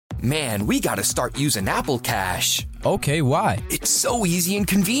Man, we gotta start using Apple Cash. Okay, why? It's so easy and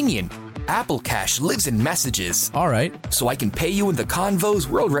convenient. Apple Cash lives in messages. All right. So I can pay you in the convos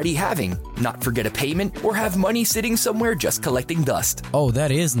we're already having, not forget a payment, or have money sitting somewhere just collecting dust. Oh, that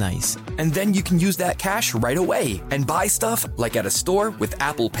is nice. And then you can use that cash right away and buy stuff like at a store with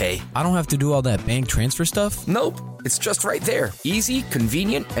Apple Pay. I don't have to do all that bank transfer stuff? Nope, it's just right there. Easy,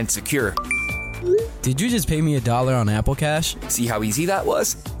 convenient, and secure. Did you just pay me $1 on Apple Cash? See how easy that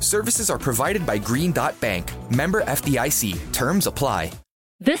was? Services are provided by Green Dot Bank. Member FDIC. Terms apply.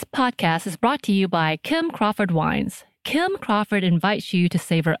 This podcast is brought to you by Kim Crawford Wines. Kim Crawford invites you to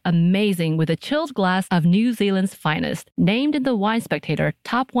savor amazing with a chilled glass of New Zealand's finest, named in the Wine Spectator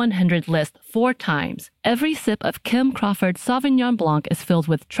Top 100 list 4 times. Every sip of Kim Crawford Sauvignon Blanc is filled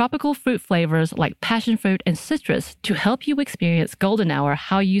with tropical fruit flavors like passion fruit and citrus to help you experience golden hour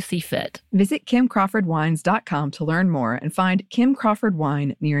how you see fit. Visit KimCrawfordWines.com to learn more and find Kim Crawford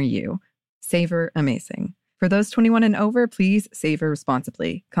Wine near you. Savor amazing. For those 21 and over, please savor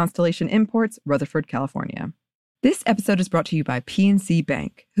responsibly. Constellation Imports, Rutherford, California. This episode is brought to you by PNC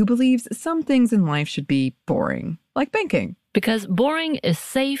Bank, who believes some things in life should be boring, like banking. Because boring is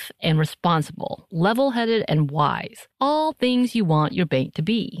safe and responsible, level-headed and wise. All things you want your bank to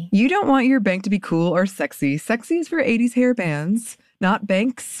be. You don't want your bank to be cool or sexy. Sexy is for 80s hair bands, not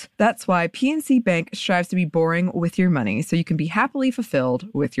banks. That's why PNC Bank strives to be boring with your money so you can be happily fulfilled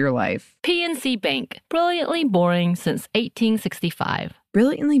with your life. PNC Bank, brilliantly boring since 1865.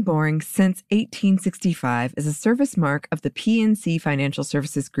 Brilliantly Boring Since 1865 is a service mark of the PNC Financial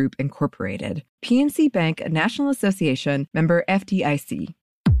Services Group, Incorporated. PNC Bank, a National Association, member FDIC.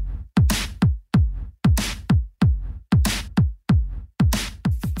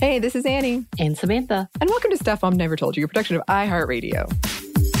 Hey, this is Annie. And Samantha. And welcome to Stuff Mom Never Told You, a production of iHeartRadio.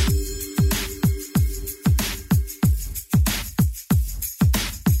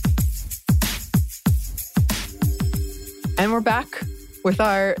 And we're back with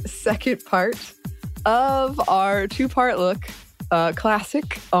our second part of our 2-part look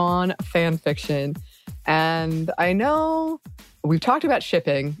classic on fan fiction. And I know we've talked about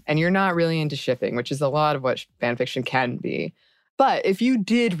shipping, and you're not really into shipping, which is a lot of what fan fiction can be. But if you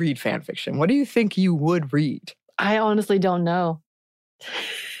did read fan fiction, what do you think you would read? I honestly don't know.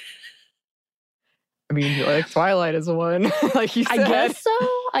 I mean, like Twilight is one, like you said.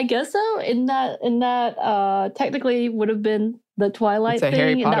 I guess so. In that technically would have been the Twilight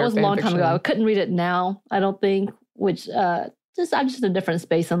thing, and that was a long time ago. I couldn't read it now, I don't think. Which I'm just in a different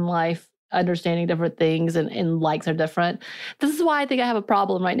space in life, understanding different things, and likes are different. This is why I think I have a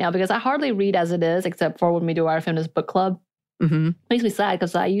problem right now, because I hardly read as it is, except for when we do our feminist book club. Mm-hmm. Makes me sad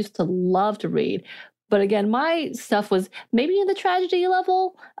because I used to love to read. But again, my stuff was maybe in the tragedy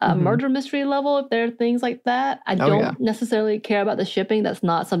level, murder mystery level, if there are things like that. I don't necessarily care about the shipping. That's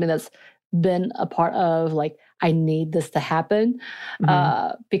not something that's been a part of, like, I need this to happen.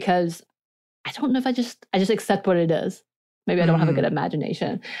 Because I don't know if I just accept what it is. Maybe I don't have a good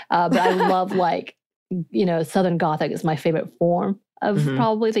imagination. But I love, like, Southern Gothic is my favorite form of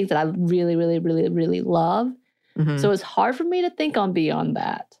probably things that I really, really, really, really love. So it's hard for me to think on beyond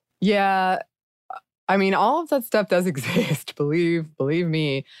that. Yeah. I mean, all of that stuff does exist, believe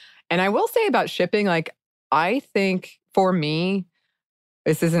me. And I will say about shipping, like, I think for me,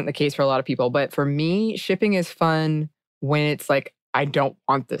 this isn't the case for a lot of people, but for me, shipping is fun when it's like, I don't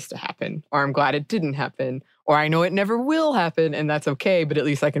want this to happen, or I'm glad it didn't happen, or I know it never will happen, and that's okay, but at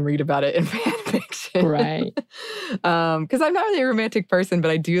least I can read about it in fan fiction. Right. Because I'm not really a romantic person,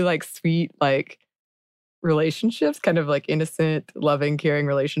 but I do like sweet, like, relationships, kind of like innocent, loving, caring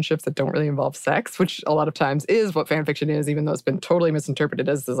relationships that don't really involve sex, which a lot of times is what fan fiction is, even though it's been totally misinterpreted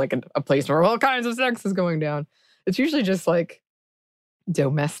as like a place where all kinds of sex is going down. It's usually just like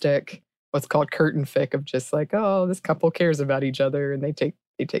domestic, what's called curtain fic, of just like, oh, this couple cares about each other and they take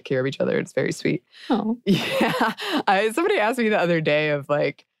care of each other. It's very sweet. Oh. Yeah. Somebody asked me the other day of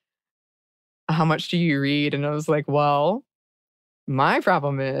like, how much do you read? And I was like, well, my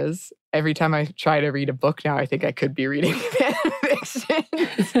problem is every time I try to read a book now, I think I could be reading fan fiction.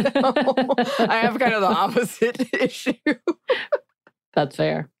 So I have kind of the opposite issue. That's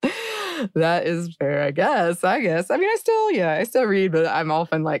fair. That is fair, I guess. I mean, I still read, but I'm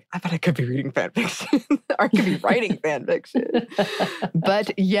often like, I bet I could be reading fan fiction or I could be writing fan fiction.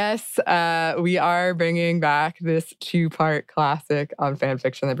 But yes, we are bringing back this 2-part classic on fan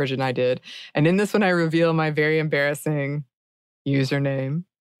fiction that Bridget and I did. And in this one, I reveal my very embarrassing username,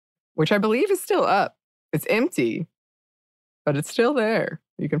 which I believe is still up. It's empty, but it's still there.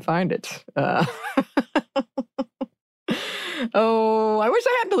 You can find it. Oh, I wish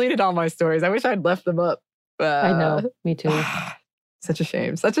I had deleted all my stories. I wish I'd left them up. I know. Me too. Such a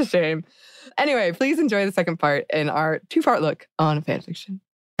shame. Such a shame. Anyway, please enjoy the second part in our 2-part look on fanfiction.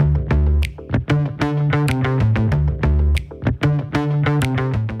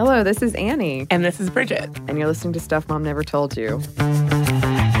 Hello, this is Annie. And this is Bridget. And you're listening to Stuff Mom Never Told You.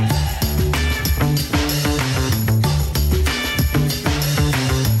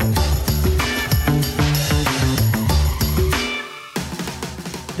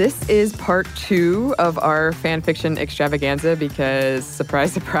 This is part 2 of our fanfiction extravaganza because,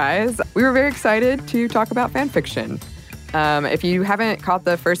 surprise, surprise, we were very excited to talk about fanfiction. If you haven't caught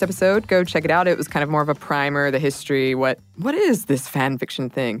the first episode, go check it out. It was kind of more of a primer, the history, what is this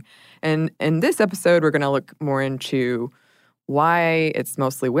fanfiction thing? And in this episode, we're going to look more into why it's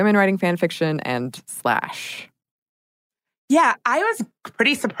mostly women writing fanfiction and slash. Yeah, I was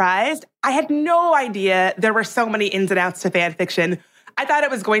pretty surprised. I had no idea there were so many ins and outs to fanfiction. I thought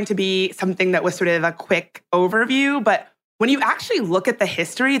it was going to be something that was sort of a quick overview, but when you actually look at the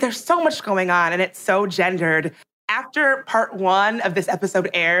history, there's so much going on and it's so gendered. After part 1 of this episode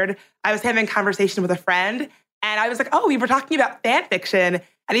aired, I was having a conversation with a friend and I was like, oh, we were talking about fanfiction.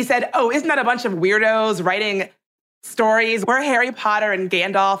 And he said, oh, isn't that a bunch of weirdos writing stories where Harry Potter and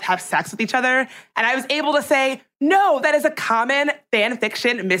Gandalf have sex with each other? And I was able to say, no, that is a common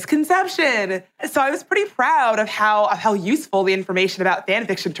fanfiction misconception. So I was pretty proud of how useful the information about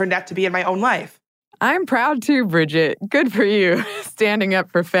fanfiction turned out to be in my own life. I'm proud too, Bridget. Good for you, standing up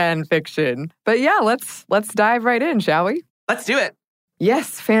for fanfiction. But yeah, let's dive right in, shall we? Let's do it.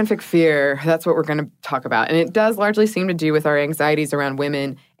 Yes, fanfic fear. That's what we're going to talk about. And it does largely seem to do with our anxieties around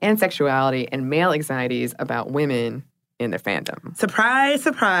women and sexuality and male anxieties about women in their fandom. Surprise,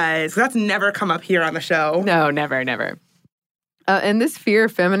 surprise. That's never come up here on the show. No, never, never. And this fear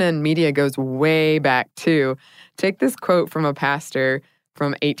of feminine media goes way back too. Take this quote from a pastor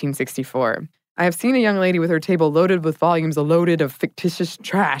from 1864. I have seen a young lady with her table loaded with volumes loaded of fictitious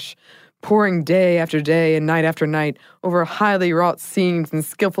trash, poring day after day and night after night over highly wrought scenes and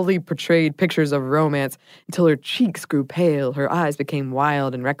skillfully portrayed pictures of romance until her cheeks grew pale, her eyes became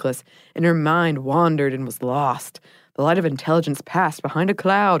wild and reckless, and her mind wandered and was lost. The light of intelligence passed behind a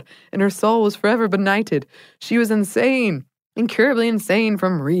cloud, and her soul was forever benighted. She was insane, incurably insane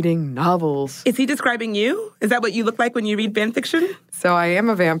from reading novels. Is he describing you? Is that what you look like when you read fanfiction? So I am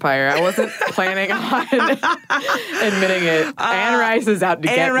a vampire. I wasn't planning on admitting it. Anne Rice is out to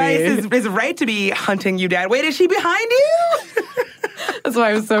get me. Anne Rice is right to be hunting you down. Wait, is she behind you? That's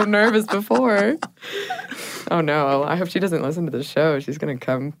why I was so nervous before. Oh no, I hope she doesn't listen to the show. She's gonna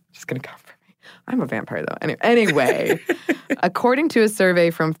come for me. I'm a vampire, though. Anyway, according to a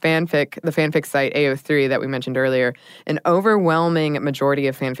survey from the fanfic site AO3 that we mentioned earlier, an overwhelming majority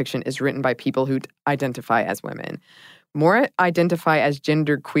of fanfiction is written by people who identify as women. More identify as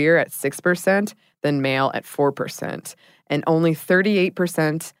genderqueer at 6% than male at 4%, and only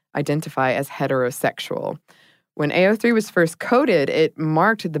 38% identify as heterosexual. When AO3 was first coded, it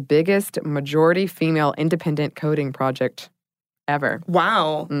marked the biggest majority female independent coding project ever.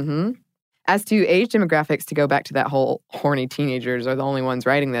 Wow. Mm-hmm. As to age demographics, to go back to that whole horny teenagers are the only ones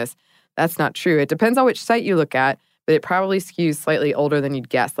writing this, that's not true. It depends on which site you look at, but it probably skews slightly older than you'd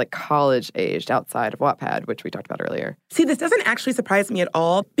guess, like college-aged outside of Wattpad, which we talked about earlier. See, this doesn't actually surprise me at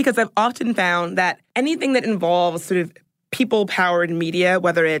all, because I've often found that anything that involves sort of people-powered media,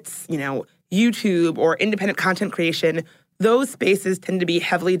 whether it's, YouTube or independent content creation, those spaces tend to be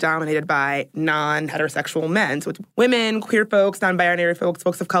heavily dominated by non-heterosexual men. So it's women, queer folks, non-binary folks,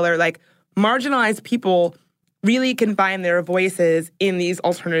 folks of color, like marginalized people really can find their voices in these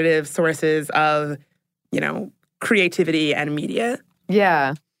alternative sources of, creativity and media.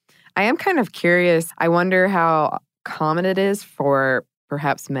 Yeah. I am kind of curious. I wonder how common it is for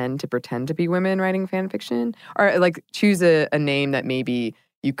perhaps men to pretend to be women writing fan fiction, or like choose a name that maybe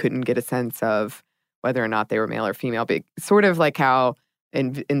you couldn't get a sense of whether or not they were male or female. But sort of like how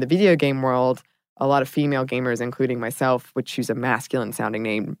in the video game world, a lot of female gamers, including myself, would choose a masculine sounding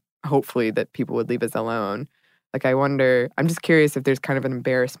name, hopefully that people would leave us alone. Like, I wonder, I'm just curious if there's kind of an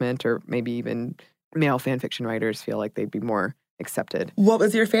embarrassment, or maybe even male fan fiction writers feel like they'd be more accepted. What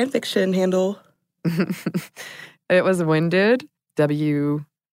was your fan fiction handle? It was Winded, WYNDED.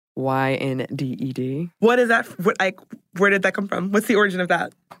 What is that? Where did that come from? What's the origin of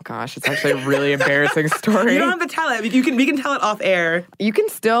that? Oh, gosh, it's actually a really embarrassing story. You don't have to tell it. We can tell it off air. You can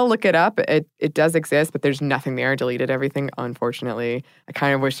still look it up. It does exist, but there's nothing there. I deleted everything, unfortunately. I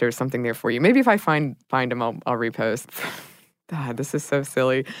kind of wish there was something there for you. Maybe if I find them, I'll repost. God, this is so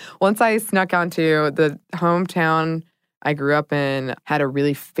silly. Once I snuck onto the hometown I grew up in, had a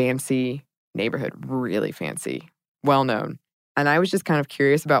really fancy neighborhood, really fancy, well known. And I was just kind of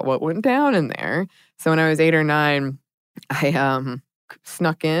curious about what went down in there. So when I was 8 or 9, I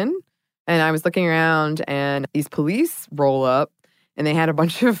snuck in, and I was looking around, and these police roll up, and they had a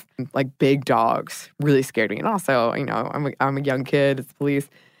bunch of like big dogs. Really scared me. And also, I'm a young kid. It's police,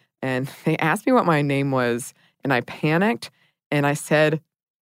 and they asked me what my name was, and I panicked, and I said,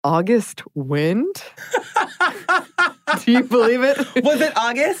 August Wind. Do you believe it? Was it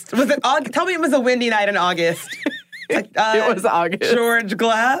August? Was it August? Tell me it was a windy night in August. It was August. George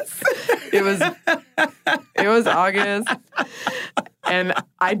Glass. It was August. And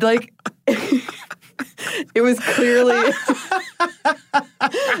I'd like, it was clearly,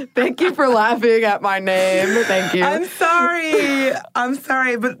 thank you for laughing at my name. Thank you. I'm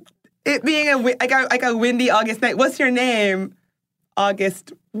sorry. But it being a windy August night, what's your name?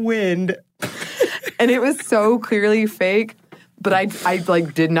 August Wind. And it was so clearly fake. But I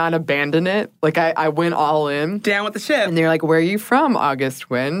like did not abandon it. Like I went all in. Down with the ship. And they're like, where are you from, August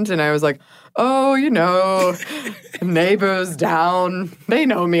Wind? And I was like, oh, neighbors down. They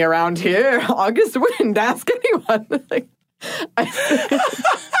know me around here. August Wind, ask anyone. Like,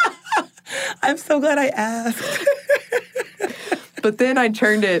 I'm so glad I asked. But then I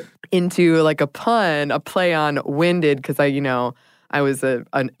turned it into like a pun, a play on winded, because I was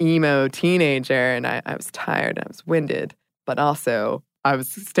an emo teenager and I was tired and I was winded. But also, I was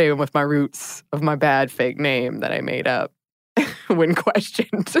staying with my roots of my bad fake name that I made up when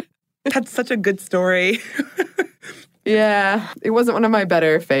questioned. That's such a good story. Yeah, it wasn't one of my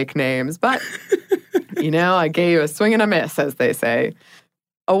better fake names, but, I gave a swing and a miss, as they say.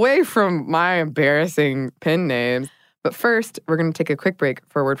 Away from my embarrassing pen names. But first, we're going to take a quick break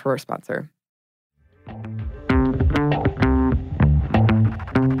for a word from our sponsor.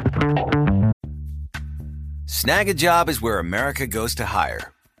 Snag a Job is where America goes to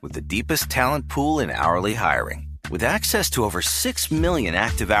hire, with the deepest talent pool in hourly hiring. With access to over 6 million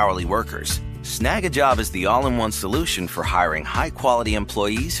active hourly workers, Snag a Job is the all-in-one solution for hiring high-quality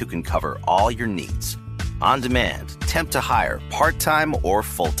employees who can cover all your needs. On demand, temp to hire, part-time or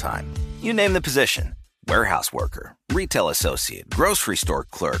full-time. You name the position. Warehouse worker, retail associate, grocery store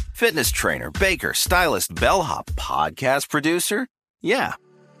clerk, fitness trainer, baker, stylist, bellhop, podcast producer. Yeah,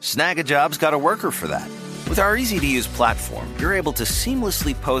 Snag a Job's got a worker for that. With our easy-to-use platform, you're able to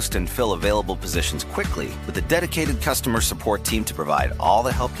seamlessly post and fill available positions quickly with a dedicated customer support team to provide all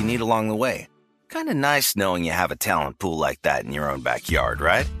the help you need along the way. Kind of nice knowing you have a talent pool like that in your own backyard,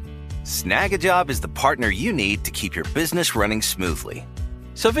 right? Snag a Job is the partner you need to keep your business running smoothly.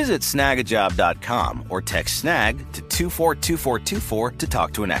 So visit snagajob.com or text SNAG to 242424 to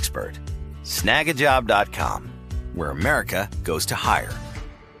talk to an expert. Snagajob.com, where America goes to hire.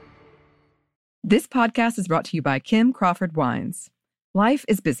 This podcast is brought to you by Kim Crawford Wines. Life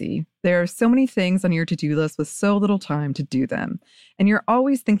is busy. There are so many things on your to-do list with so little time to do them. And you're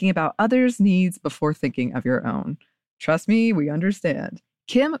always thinking about others' needs before thinking of your own. Trust me, we understand.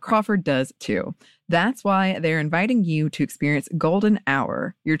 Kim Crawford does too. That's why they're inviting you to experience Golden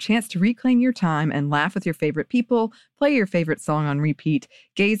Hour, your chance to reclaim your time and laugh with your favorite people, play your favorite song on repeat,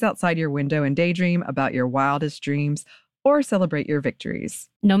 gaze outside your window and daydream about your wildest dreams, or celebrate your victories.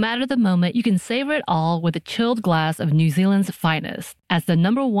 No matter the moment, you can savor it all with a chilled glass of New Zealand's finest. As the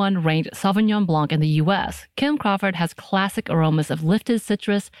 #1 ranked Sauvignon Blanc in the U.S., Kim Crawford has classic aromas of lifted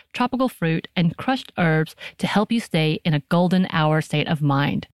citrus, tropical fruit, and crushed herbs to help you stay in a golden hour state of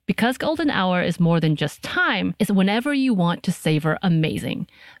mind. Because golden hour is more than just time, it's whenever you want to savor amazing.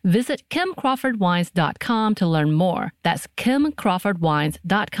 Visit KimCrawfordWines.com to learn more. That's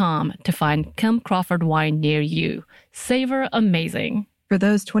KimCrawfordWines.com to find Kim Crawford wine near you. Savor amazing. For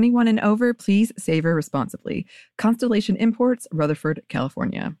those 21 and over, please savor responsibly. Constellation Imports, Rutherford,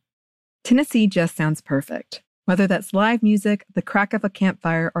 California. Tennessee just sounds perfect. Whether that's live music, the crack of a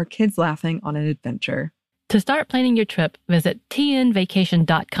campfire, or kids laughing on an adventure. To start planning your trip, visit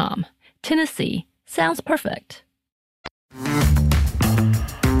tnvacation.com. Tennessee sounds perfect.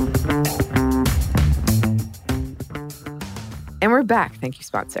 And we're back. Thank you,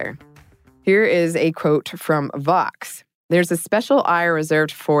 sponsor. Here is a quote from Vox. There's a special ire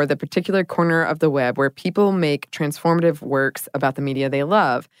reserved for the particular corner of the web where people make transformative works about the media they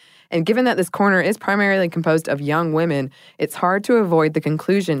love. And given that this corner is primarily composed of young women, it's hard to avoid the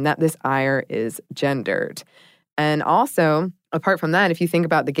conclusion that this ire is gendered. And also, apart from that, if you think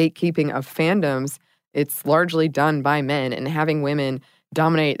about the gatekeeping of fandoms, it's largely done by men. And having women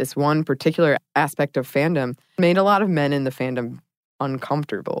dominate this one particular aspect of fandom made a lot of men in the fandom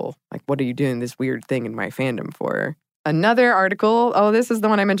uncomfortable. Like, what are you doing this weird thing in my fandom for? Another article, this is the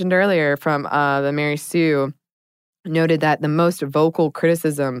one I mentioned earlier from the Mary Sue, noted that the most vocal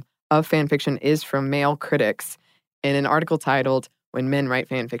criticism of fanfiction is from male critics in an article titled, "When Men Write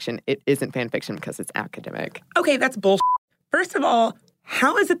Fanfiction, It Isn't Fanfiction Because It's Academic." Okay, that's bullshit. First of all,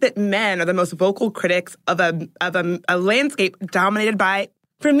 how is it that men are the most vocal critics of a landscape dominated by,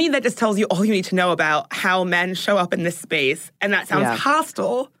 for me, that just tells you all you need to know about how men show up in this space. And that sounds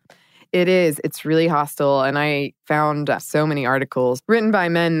hostile. It is. It's really hostile. And I found so many articles written by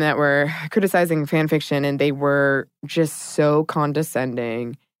men that were criticizing fan fiction, and they were just so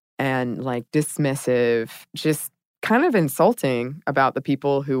condescending and like dismissive, just kind of insulting about the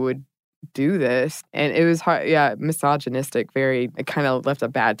people who would do this. And it was hard, misogynistic, it kind of left a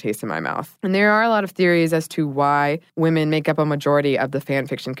bad taste in my mouth. And there are a lot of theories as to why women make up a majority of the fan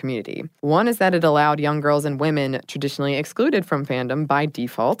fiction community. One is that it allowed young girls and women traditionally excluded from fandom by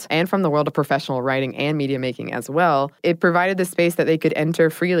default and from the world of professional writing and media making as well. It provided the space that they could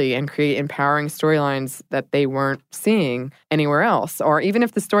enter freely and create empowering storylines that they weren't seeing anywhere else. Or even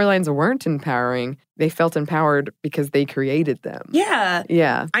if the storylines weren't empowering, they felt empowered because they created them. Yeah.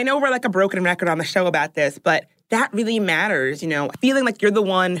 Yeah. I know we're like a broken record on the show about this, but that really matters, Feeling like you're the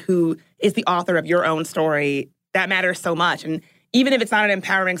one who is the author of your own story, that matters so much. And even if it's not an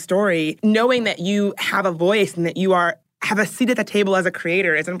empowering story, knowing that you have a voice and that you have a seat at the table as a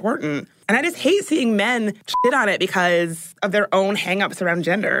creator is important. And I just hate seeing men shit on it because of their own hangups around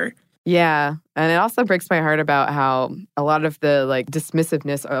gender. Yeah. And it also breaks my heart about how a lot of the like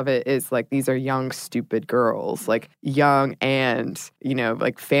dismissiveness of it is like, these are young, stupid girls, like young and,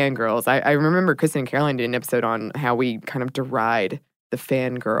 like fangirls. I remember Kristen and Caroline did an episode on how we kind of deride the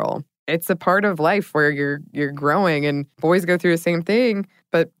fangirl. It's a part of life where you're growing, and boys go through the same thing,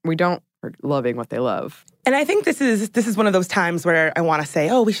 but we don't are loving what they love. And I think this is one of those times where I want to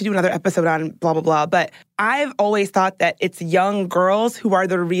say, we should do another episode on blah, blah, blah. But I've always thought that it's young girls who are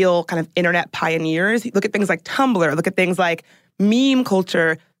the real kind of internet pioneers. Look at things like Tumblr. Look at things like meme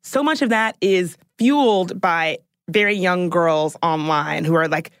culture. So much of that is fueled by very young girls online who are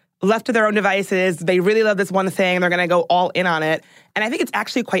like left to their own devices. They really love this one thing. They're going to go all in on it. And I think it's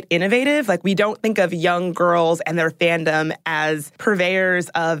actually quite innovative. Like, we don't think of young girls and their fandom as purveyors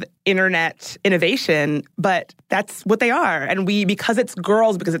of internet innovation, but that's what they are. And because it's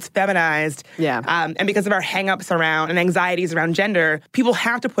girls, because it's feminized, and because of our hangups around and anxieties around gender, people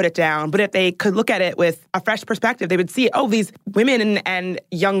have to put it down. But if they could look at it with a fresh perspective, they would see, these women and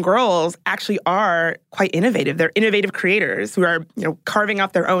young girls actually are quite innovative. They're innovative creators who are, carving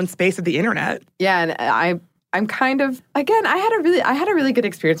out their own space of the internet. Yeah, and I'm kind of, again, I had a really good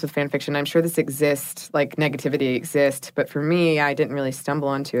experience with fan fiction. I'm sure this exists, like negativity exists, but for me, I didn't really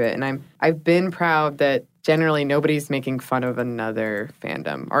stumble into it. And I've been proud that generally nobody's making fun of another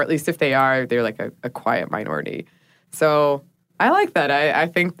fandom, or at least if they are, they're like a quiet minority. So I like that. I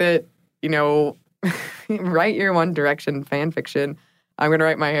think that, write your One Direction fan fiction. I'm going to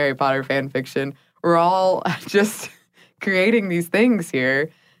write my Harry Potter fan fiction. We're all just creating these things here.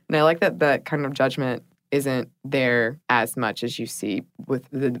 And I like that kind of judgment isn't there as much as you see with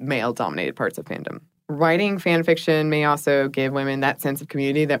the male-dominated parts of fandom. Writing fan fiction may also give women that sense of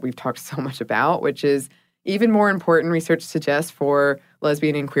community that we've talked so much about, which is even more important, research suggests, for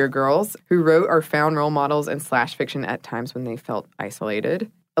lesbian and queer girls who wrote or found role models in slash fiction at times when they felt isolated.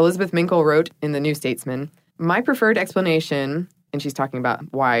 Elizabeth Minkle wrote in The New Statesman, "My preferred explanation," and she's talking about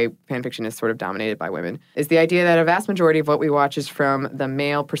why fan fiction is sort of dominated by women, "is the idea that a vast majority of what we watch is from the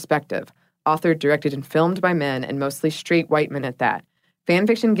male perspective. Authored, directed, and filmed by men, and mostly straight white men at that. Fan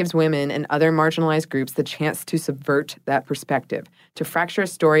fiction gives women and other marginalized groups the chance to subvert that perspective, to fracture a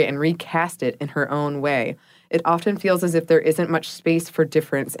story and recast it in her own way. It often feels as if there isn't much space for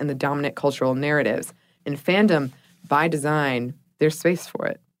difference in the dominant cultural narratives. In fandom, by design, there's space for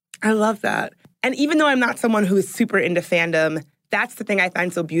it." I love that. And even though I'm not someone who is super into fandom, that's the thing I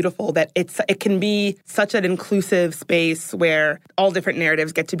find so beautiful, that it can be such an inclusive space where all different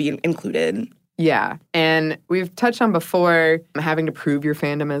narratives get to be included. Yeah. And we've touched on before having to prove your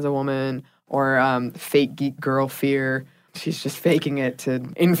fandom as a woman, or fake geek girl fear. She's just faking it to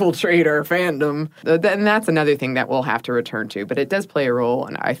infiltrate our fandom. And that's another thing that we'll have to return to. But it does play a role,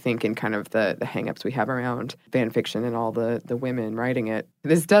 and I think, in kind of the hangups we have around fan fiction and all the women writing it.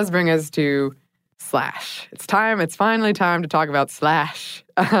 This does bring us to Slash. It's finally time to talk about Slash.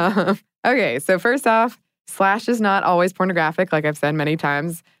 Okay, so first off, Slash is not always pornographic, like I've said many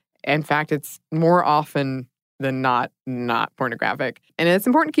times. In fact, it's more often than not pornographic. And it's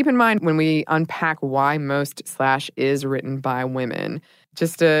important to keep in mind when we unpack why most Slash is written by women.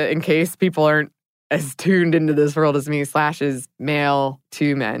 Just in case people aren't as tuned into this world as me, Slash is male,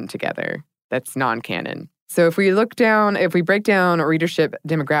 two men together. That's non-canon. So if we break down readership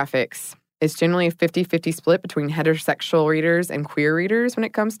demographics, it's generally a 50-50 split between heterosexual readers and queer readers when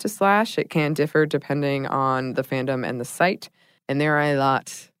it comes to Slash. It can differ depending on the fandom and the site. And there are a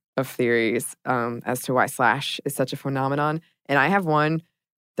lot of theories as to why slash is such a phenomenon. And I have one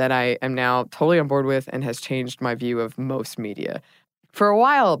that I am now totally on board with and has changed my view of most media. For a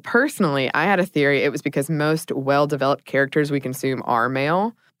while, personally, I had a theory it was because most well-developed characters we consume are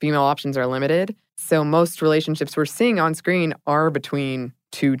male. Female options are limited. So most relationships we're seeing on screen are between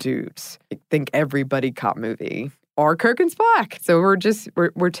two dudes. I think every buddy cop movie or Kirk and Spock. So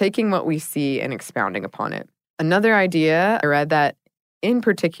we're taking what we see and expounding upon it. Another idea, I read that in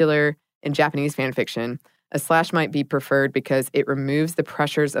particular in Japanese fan fiction, a slash might be preferred because it removes the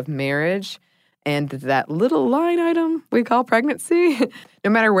pressures of marriage and that little line item we call pregnancy.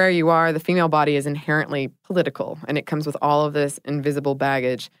 No matter where you are, the female body is inherently political, and it comes with all of this invisible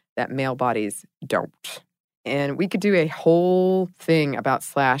baggage that male bodies don't. And we could do a whole thing about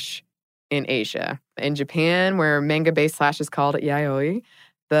slash in Asia. In Japan, where manga-based slash is called yaoi,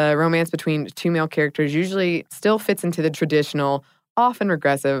 the romance between two male characters usually still fits into the traditional, often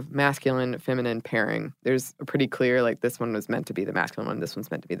regressive masculine-feminine pairing. There's a pretty clear, like, this one was meant to be the masculine one, this one's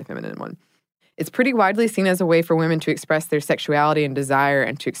meant to be the feminine one. It's pretty widely seen as a way for women to express their sexuality and desire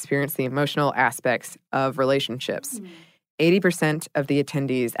and to experience the emotional aspects of relationships. 80% of the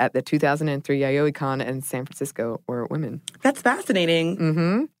attendees at the 2003 YaoiCon in San Francisco were women. That's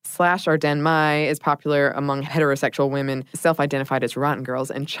fascinating. Slash or danmai is popular among heterosexual women self-identified as rotten girls.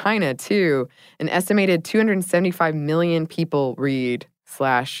 In China, too, an estimated 275 million people read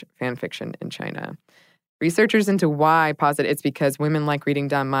slash fanfiction in China. Researchers into why posit it's because women like reading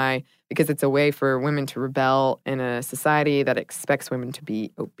danmai because it's a way for women to rebel in a society that expects women to be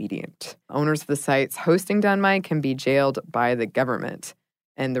obedient. Owners of the sites hosting danmai can be jailed by the government,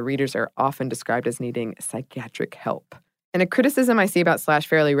 and the readers are often described as needing psychiatric help. And a criticism I see about slash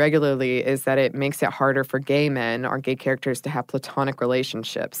fairly regularly is that it makes it harder for gay men or gay characters to have platonic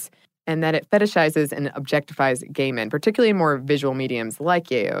relationships, and that it fetishizes and objectifies gay men, particularly in more visual mediums like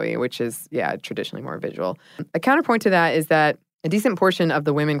yaoi, which is, traditionally more visual. A counterpoint to that is that a decent portion of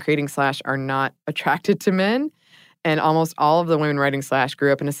the women creating slash are not attracted to men, and almost all of the women writing slash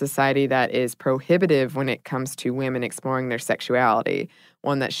grew up in a society that is prohibitive when it comes to women exploring their sexuality,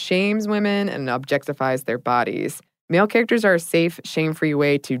 one that shames women and objectifies their bodies. Male characters are a safe, shame-free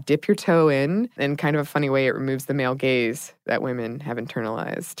way to dip your toe in kind of a funny way it removes the male gaze that women have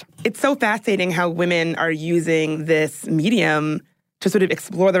internalized. It's so fascinating how women are using this medium to sort of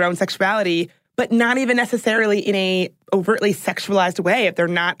explore their own sexuality, but not even necessarily in a overtly sexualized way if they're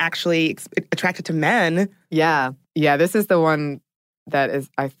not actually attracted to men. Yeah, this is the one that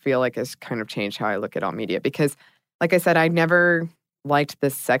I feel like has kind of changed how I look at all media because, like I said, I never liked the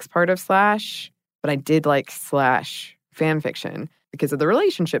sex part of slash, but I did like slash fan fiction because of the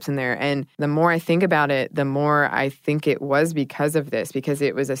relationships in there. And the more I think about it, the more I think it was because of this, because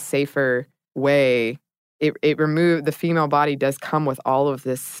it was a safer way. It removed, the female body does come with all of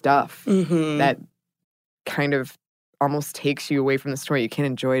this stuff that kind of almost takes you away from the story. You can't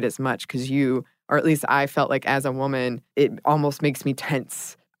enjoy it as much because or at least I felt like as a woman, it almost makes me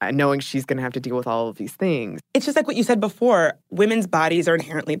tense knowing she's going to have to deal with all of these things. It's just like what you said before. Women's bodies are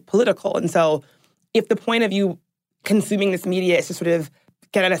inherently political. And so if the point of you consuming this media is to sort of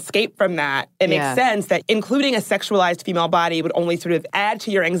get an escape from that, it makes sense that including a sexualized female body would only sort of add to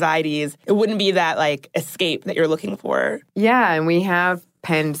your anxieties. It wouldn't be that, like, escape that you're looking for. Yeah, and we have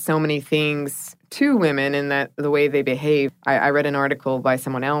penned so many things to women in that the way they behave. I read an article by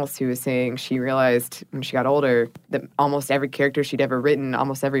someone else who was saying she realized when she got older that almost every character she'd ever written,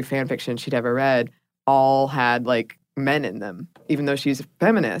 almost every fan fiction she'd ever read, all had, like, men in them, even though she's a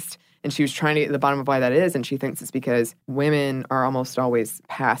feminist. And she was trying to get to the bottom of why that is, and she thinks it's because women are almost always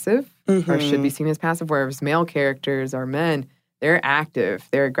passive, or should be seen as passive, whereas male characters or men, they're active,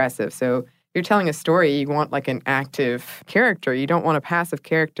 they're aggressive. So you're telling a story, you want like an active character. You don't want a passive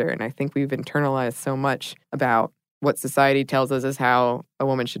character. And I think we've internalized so much about what society tells us is how a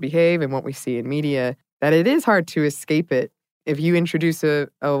woman should behave and what we see in media that it is hard to escape it. If you introduce a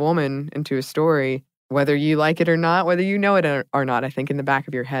woman into a story, whether you like it or not, whether you know it or not, I think in the back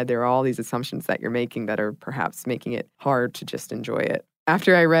of your head, there are all these assumptions that you're making that are perhaps making it hard to just enjoy it.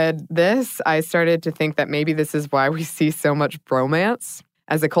 After I read this, I started to think that maybe this is why we see so much bromance.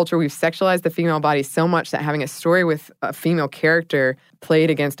 As a culture, we've sexualized the female body so much that having a story with a female character played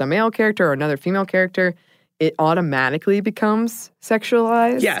against a male character or another female character, it automatically becomes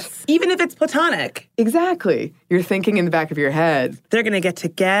sexualized. Yes. Even if it's platonic. Exactly. You're thinking in the back of your head, they're going to get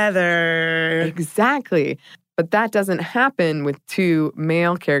together. Exactly. But that doesn't happen with two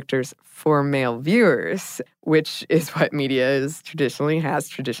male characters for male viewers, which is what media has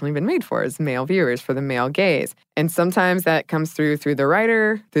traditionally been made for, is male viewers, for the male gaze. And sometimes that comes through the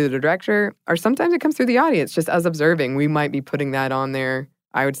writer, through the director, or sometimes it comes through the audience, just us observing. We might be putting that on there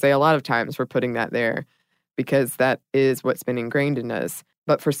I would say a lot of times we're putting that there because that is what's been ingrained in us.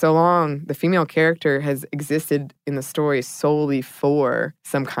 But for so long, the female character has existed in the story solely for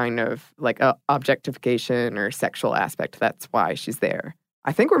some kind of like objectification or sexual aspect. That's why she's there.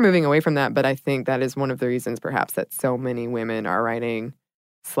 I think we're moving away from that, but I think that is one of the reasons perhaps that so many women are writing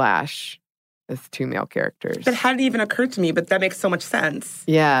Slash as two male characters. That hadn't even occurred to me, but that makes so much sense.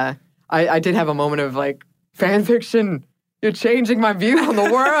 Yeah. I did have a moment of like, fan fiction, you're changing my view on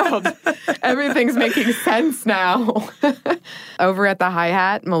the world. Everything's making sense now. Over at the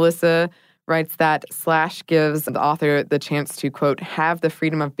hi-hat, Melissa writes that Slash gives the author the chance to, quote, have the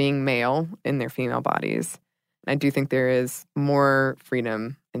freedom of being male in their female bodies. I do think there is more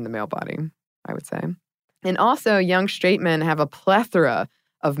freedom in the male body, I would say. And also, young straight men have a plethora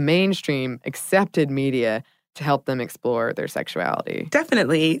of mainstream accepted media to help them explore their sexuality.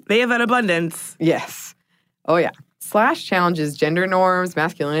 Definitely. They have an abundance. Yes. Oh, yeah. Slash challenges gender norms,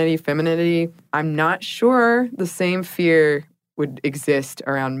 masculinity, femininity. I'm not sure the same fear would exist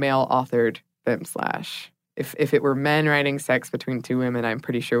around male-authored fem slash. If it were men writing sex between two women, I'm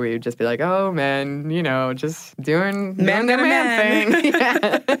pretty sure we would just be like, oh, men, you know, just doing the man thing.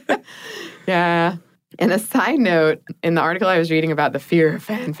 Yeah. Yeah. And a side note, in the article I was reading about the fear of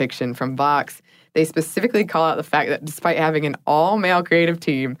fan fiction from Vox, they specifically call out the fact that despite having an all-male creative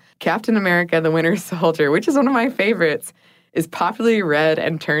team, Captain America, the Winter Soldier, which is one of my favorites, is popularly read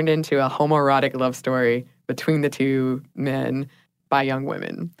and turned into a homoerotic love story between the two men by young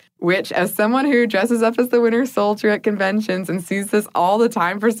women. Which, as someone who dresses up as the Winter Soldier at conventions and sees this all the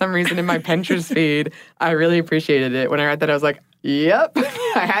time for some reason in my Pinterest feed, I really appreciated it. When I read that, I was like, yep,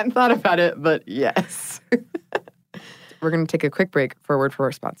 I hadn't thought about it, but yes. We're going to take a quick break for a word from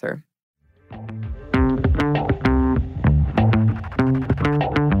our sponsor.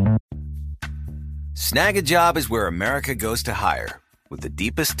 Snag a Job is where America goes to hire, with the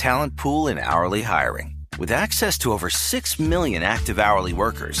deepest talent pool in hourly hiring. With access to over 6 million active hourly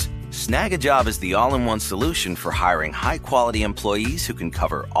workers, Snag a Job is the all-in-one solution for hiring high-quality employees who can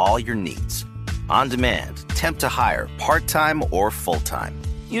cover all your needs. On demand, temp to hire, part-time or full-time.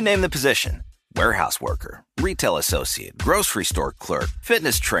 You name the position. Warehouse worker, retail associate, grocery store clerk,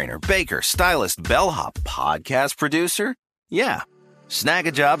 fitness trainer, baker, stylist, bellhop, podcast producer. Yeah, Snag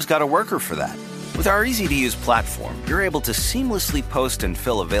a Job's got a worker for that. With our easy-to-use platform, you're able to seamlessly post and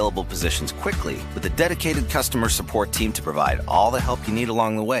fill available positions quickly with a dedicated customer support team to provide all the help you need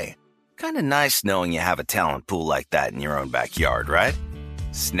along the way. Kind of nice knowing you have a talent pool like that in your own backyard, right?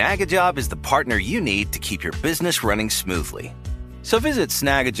 Snag a Job is the partner you need to keep your business running smoothly. So visit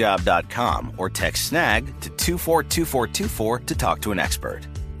snagajob.com or text SNAG to 242424 to talk to an expert.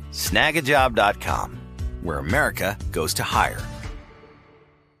 Snagajob.com, where America goes to hire.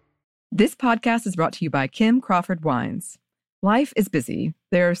 This podcast is brought to you by Kim Crawford Wines. Life is busy.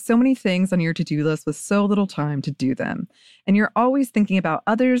 There are so many things on your to-do list with so little time to do them. And you're always thinking about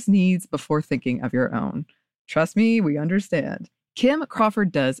others' needs before thinking of your own. Trust me, we understand. Kim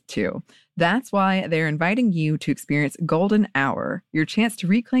Crawford does too. That's why they're inviting you to experience Golden Hour, your chance to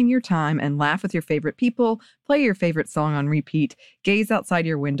reclaim your time and laugh with your favorite people, play your favorite song on repeat, gaze outside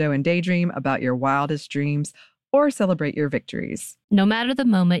your window and daydream about your wildest dreams, or celebrate your victories. No matter the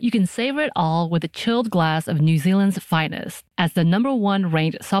moment, you can savor it all with a chilled glass of New Zealand's finest. As the #1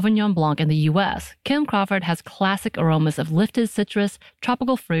 ranked Sauvignon Blanc in the U.S., Kim Crawford has classic aromas of lifted citrus,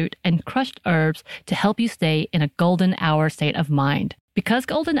 tropical fruit, and crushed herbs to help you stay in a golden hour state of mind. Because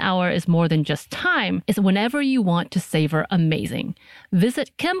golden hour is more than just time, it's whenever you want to savor amazing.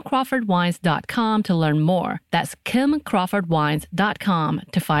 Visit KimCrawfordWines.com to learn more. That's KimCrawfordWines.com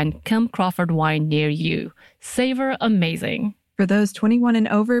to find Kim Crawford wine near you. Savor amazing. For those 21 and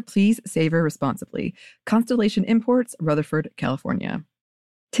over, please savor responsibly. Constellation Imports, Rutherford, California.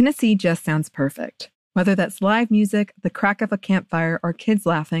 Tennessee just sounds perfect. Whether that's live music, the crack of a campfire, or kids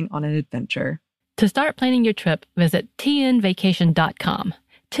laughing on an adventure. To start planning your trip, visit tnvacation.com.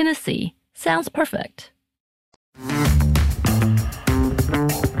 Tennessee sounds perfect.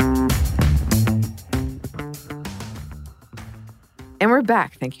 And we're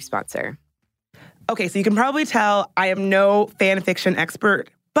back. Thank you, sponsor. Okay, so you can probably tell I am no fan fiction expert,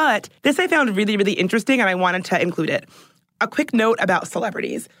 but this I found really, really interesting and I wanted to include it. A quick note about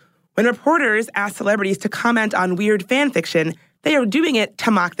celebrities. When reporters ask celebrities to comment on weird fan fiction, they are doing it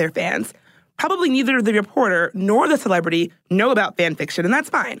to mock their fans. Probably neither the reporter nor the celebrity know about fan fiction, and that's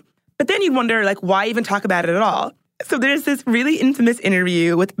fine. But then you wonder, why even talk about it at all? So there's this really infamous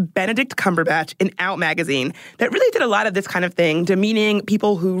interview with Benedict Cumberbatch in Out magazine that really did a lot of this kind of thing, demeaning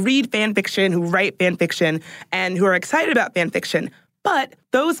people who read fan fiction, who write fan fiction, and who are excited about fan fiction. But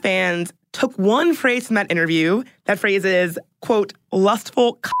those fans took one phrase from that interview, that phrase is, quote,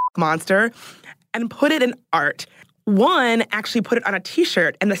 lustful monster, and put it in art. One actually put it on a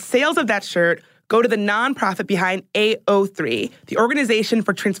t-shirt, and the sales of that shirt go to the nonprofit behind AO3, the Organization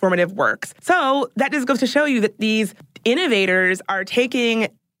for Transformative Works. So that just goes to show you that these innovators are taking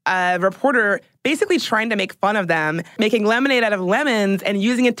a reporter basically trying to make fun of them, making lemonade out of lemons, and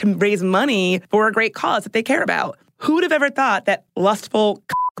using it to raise money for a great cause that they care about. Who would have ever thought that lustful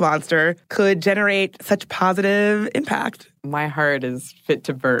monster could generate such positive impact? My heart is fit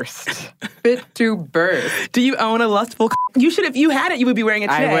to burst. Fit to burst. Do you own a lustful? You should, if you had it, you would be wearing it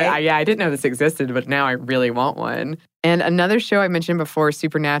today. I didn't know this existed, but now I really want one. And another show I mentioned before,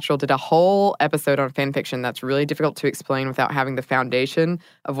 Supernatural, did a whole episode on fan fiction that's really difficult to explain without having the foundation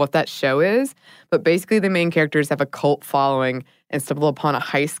of what that show is. But basically, the main characters have a cult following and stumble upon a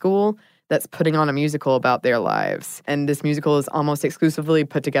high school that's putting on a musical about their lives. And this musical is almost exclusively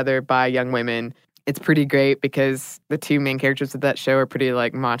put together by young women. It's pretty great because the two main characters of that show are pretty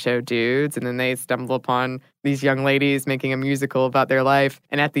like macho dudes. And then they stumble upon these young ladies making a musical about their life.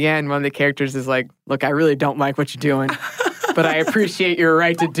 And at the end, one of the characters is like, look, I really don't like what you're doing, but I appreciate your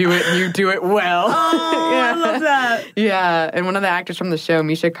right to do it and you do it well. Oh, yeah. I love that. Yeah. And one of the actors from the show,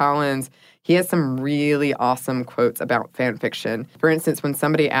 Misha Collins, he has some really awesome quotes about fan fiction. For instance, when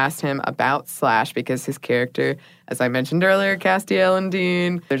somebody asked him about Slash, because his character, as I mentioned earlier, Castiel and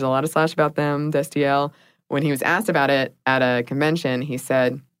Dean, there's a lot of Slash about them, Destiel. When he was asked about it at a convention, he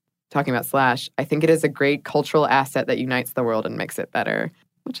said, talking about Slash, I think it is a great cultural asset that unites the world and makes it better,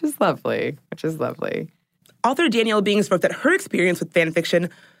 which is lovely. Author Danielle Bings wrote that her experience with fan fiction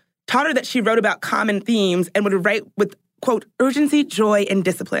taught her that she wrote about common themes and would write with, quote, urgency, joy, and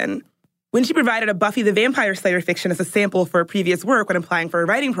discipline. When she provided a Buffy the Vampire Slayer fiction as a sample for her previous work when applying for a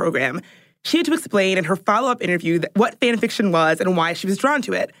writing program, she had to explain in her follow-up interview what fan fiction was and why she was drawn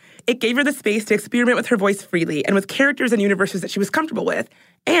to it. It gave her the space to experiment with her voice freely and with characters and universes that she was comfortable with.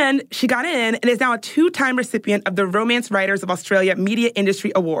 And she got in and is now a 2-time recipient of the Romance Writers of Australia Media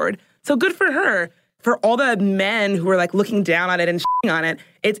Industry Award. So good for her. For all the men who are like looking down on it and shitting on it,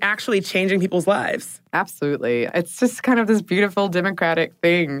 it's actually changing people's lives. Absolutely. It's just kind of this beautiful democratic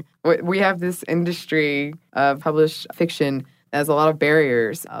thing. We have this industry of published fiction that has a lot of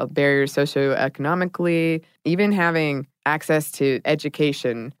barriers socioeconomically, even having access to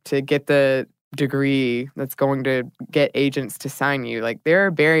education to get the degree that's going to get agents to sign you. Like, there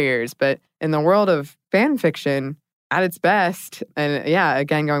are barriers, but in the world of fan fiction, at its best, and yeah,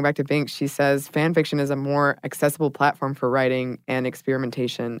 again, going back to Binks, she says fan fiction is a more accessible platform for writing and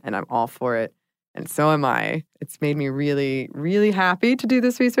experimentation, and I'm all for it. And so am I. It's made me really, really happy to do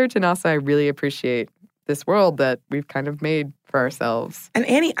this research, and also I really appreciate this world that we've kind of made for ourselves. And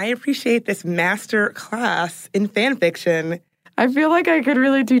Annie, I appreciate this master class in fan fiction. I feel like I could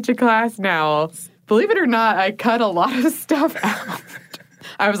really teach a class now. Believe it or not, I cut a lot of stuff out.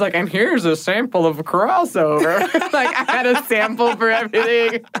 I was like, and here's a sample of a crossover. Like, I had a sample for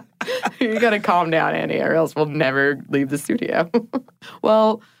everything. You got to calm down, Annie, or else we'll never leave the studio.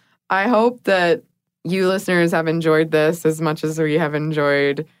 Well, I hope that you listeners have enjoyed this as much as we have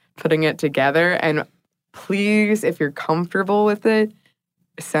enjoyed putting it together. And please, if you're comfortable with it,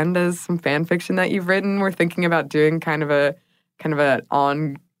 send us some fan fiction that you've written. We're thinking about doing kind of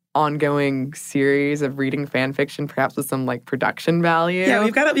an ongoing series of reading fan fiction, perhaps with some like production value. Yeah,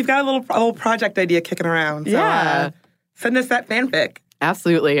 we've got a little project idea kicking around. So, yeah, send us that fanfic.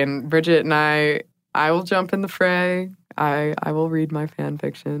 Absolutely. And Bridget and I will jump in the fray. I will read my fan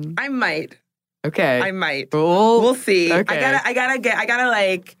fiction. I might. Okay. I might. We'll see. Okay. I gotta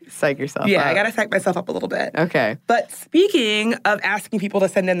like psych yourself up. Yeah, I gotta psych myself up a little bit. Okay. But speaking of asking people to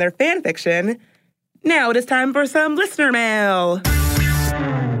send in their fan fiction, now it is time for some listener mail.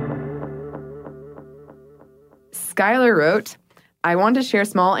 Skylar wrote, I wanted to share a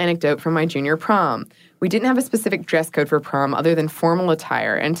small anecdote from my junior prom. We didn't have a specific dress code for prom other than formal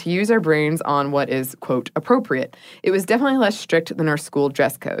attire and to use our brains on what is, quote, appropriate. It was definitely less strict than our school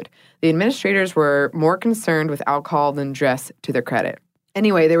dress code. The administrators were more concerned with alcohol than dress, to their credit.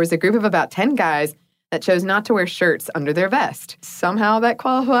 Anyway, there was a group of about 10 guys that chose not to wear shirts under their vest. Somehow that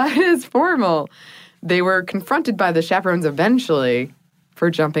qualified as formal. They were confronted by the chaperones eventually for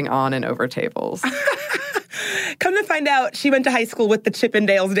jumping on and over tables. Come to find out, she went to high school with the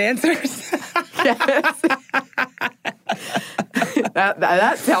Chippendales dancers. Yes.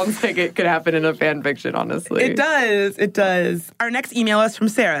 That sounds like it could happen in a fan fiction, honestly. It does. Our next email is from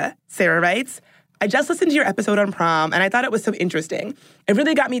Sarah. Sarah writes, I just listened to your episode on prom, and I thought it was so interesting. It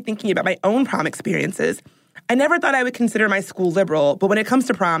really got me thinking about my own prom experiences. I never thought I would consider my school liberal, but when it comes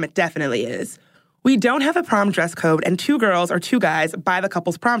to prom, it definitely is. We don't have a prom dress code, and 2 girls or 2 guys buy the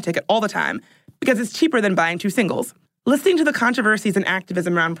couple's prom ticket all the time because it's cheaper than buying 2 singles. Listening to the controversies and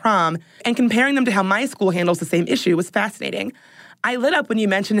activism around prom and comparing them to how my school handles the same issue was fascinating. I lit up when you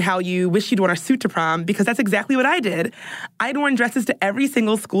mentioned how you wish you'd worn a suit to prom because that's exactly what I did. I'd worn dresses to every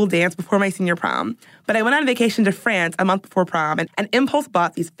single school dance before my senior prom. But I went on vacation to France a month before prom and impulse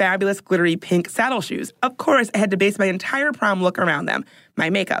bought these fabulous glittery pink saddle shoes. Of course, I had to base my entire prom look around them. My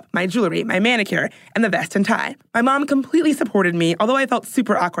makeup, my jewelry, my manicure, and the vest and tie. My mom completely supported me, although I felt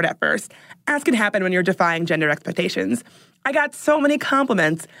super awkward at first, as can happen when you're defying gender expectations. I got so many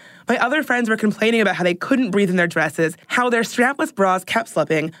compliments. My other friends were complaining about how they couldn't breathe in their dresses, how their strapless bras kept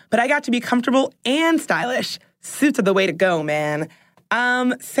slipping, but I got to be comfortable and stylish. Suits are the way to go, man.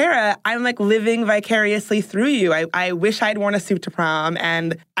 Sarah, I'm like living vicariously through you. I wish I'd worn a suit to prom,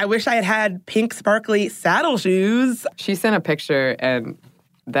 and I wish I had pink sparkly saddle shoes. She sent a picture, and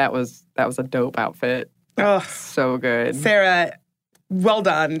that was a dope outfit. Oh, so good. Sarah, well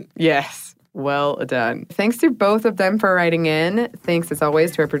done. Yes. Well done. Thanks to both of them for writing in. Thanks, as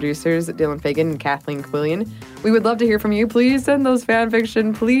always, to our producers, Dylan Fagan and Kathleen Quillian. We would love to hear from you. Please send those fan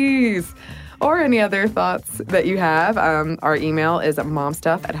fiction, please. Or any other thoughts that you have. Our email is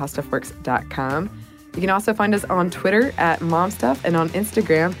momstuff@howstuffworks.com. You can also find us on Twitter @momstuff and on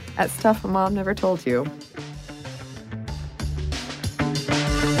Instagram @stuffmomnevertoldyou.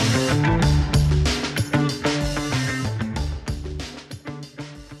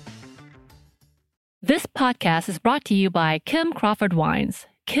 This podcast is brought to you by Kim Crawford Wines.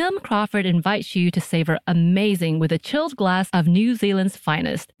 Kim Crawford invites you to savor amazing with a chilled glass of New Zealand's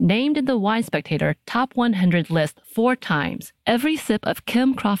finest, named in the Wine Spectator Top 100 list 4 times. Every sip of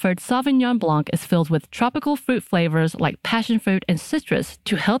Kim Crawford Sauvignon Blanc is filled with tropical fruit flavors like passion fruit and citrus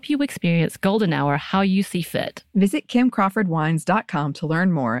to help you experience golden hour how you see fit. Visit KimCrawfordWines.com to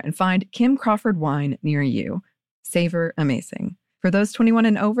learn more and find Kim Crawford Wine near you. Savor amazing. For those 21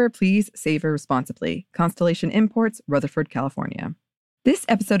 and over, please savor responsibly. Constellation Imports, Rutherford, California. This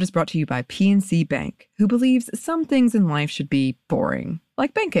episode is brought to you by PNC Bank, who believes some things in life should be boring,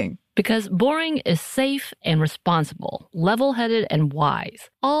 like banking. Because boring is safe and responsible, level-headed and wise.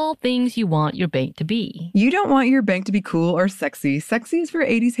 All things you want your bank to be. You don't want your bank to be cool or sexy. Sexy is for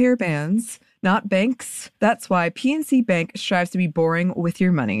 80s hair bands, not banks. That's why PNC Bank strives to be boring with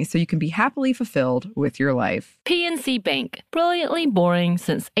your money so you can be happily fulfilled with your life. PNC Bank, brilliantly boring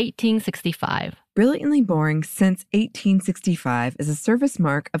since 1865. Brilliantly Boring Since 1865 is a service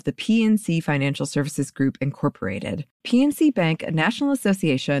mark of the PNC Financial Services Group, Incorporated. PNC Bank, a National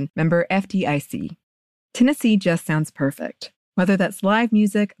Association, member FDIC. Tennessee just sounds perfect. Whether that's live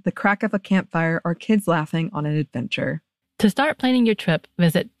music, the crack of a campfire, or kids laughing on an adventure. To start planning your trip,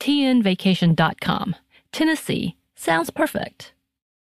 visit tnvacation.com. Tennessee sounds perfect.